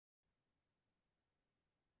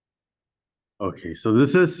Okay, so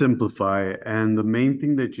this is simplify, and the main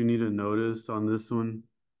thing that you need to notice on this one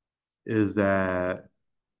is that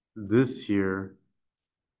this here,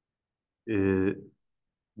 it,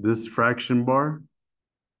 this fraction bar,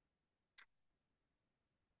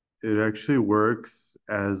 it actually works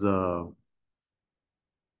as a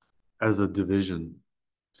division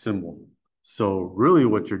symbol. So really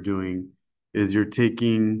what you're doing is you're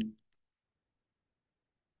taking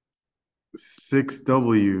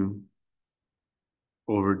 6w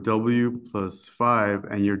over w plus 5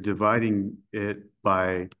 and you're dividing it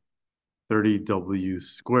by 30w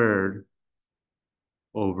squared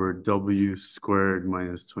over w squared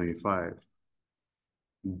minus 25.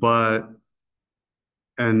 But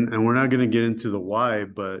and we're not going to get into the why,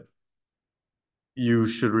 but you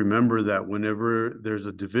should remember that whenever there's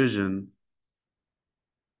a division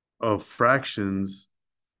of fractions,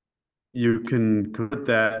 you can convert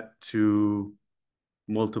that to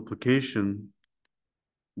multiplication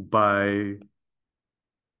by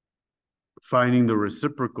finding the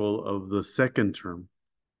reciprocal of the second term.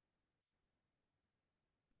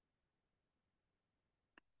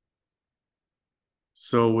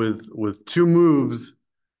 So with two moves,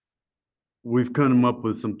 we've come up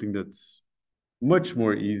with something that's much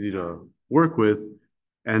more easy to work with.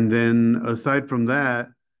 And then aside from that,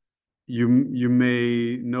 you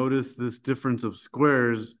may notice this difference of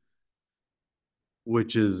squares,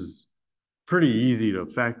 which is pretty easy to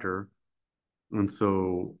factor. And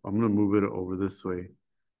so I'm going to move it over this way.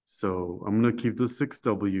 So I'm going to keep the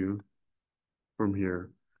 6w from here,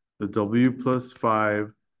 the w plus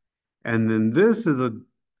 5. And then this is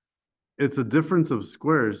it's a difference of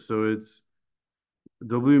squares. So it's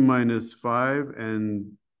w minus 5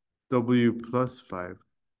 and w plus 5.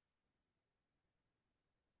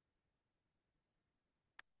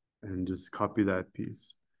 And just copy that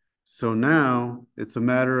piece. So now it's a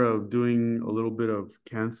matter of doing a little bit of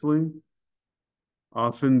canceling.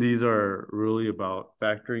 Often these are really about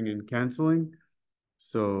factoring and canceling.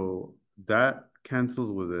 So that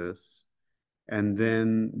cancels with this. And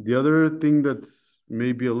then the other thing that's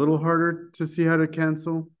maybe a little harder to see how to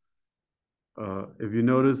cancel, if you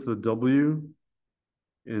notice the w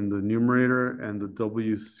in the numerator and the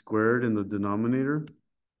w squared in the denominator,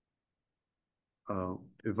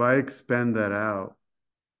 if I expand that out,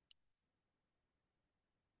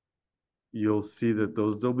 you'll see that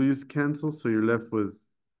those w's cancel, so you're left with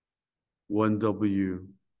one w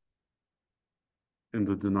in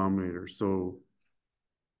the denominator. So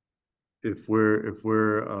if we're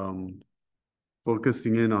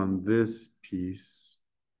focusing in on this piece,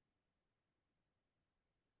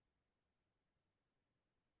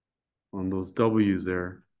 on those w's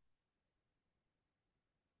there,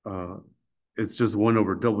 it's just 1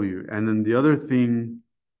 over w. And then the other thing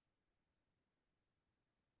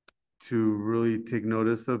to really take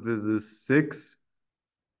notice of is this 6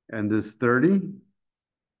 and this 30.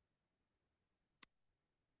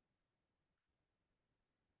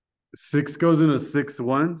 Six goes into 6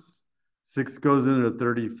 once, 6 goes into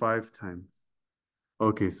 35 times.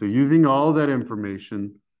 Okay, so using all that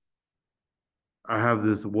information, I have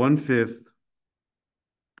this 1/5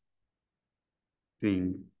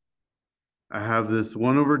 thing. I have this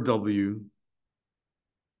 1 over w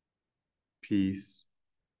piece.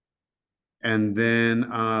 And then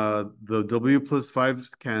the w plus 5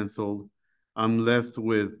 is canceled. I'm left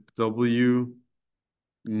with w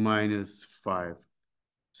minus 5.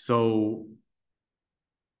 So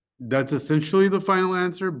that's essentially the final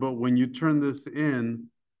answer. But when you turn this in,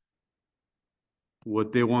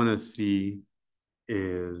 what they want to see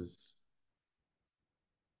is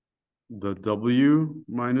the w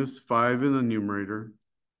minus 5 in the numerator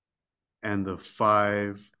and the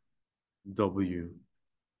 5w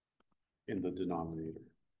in the denominator.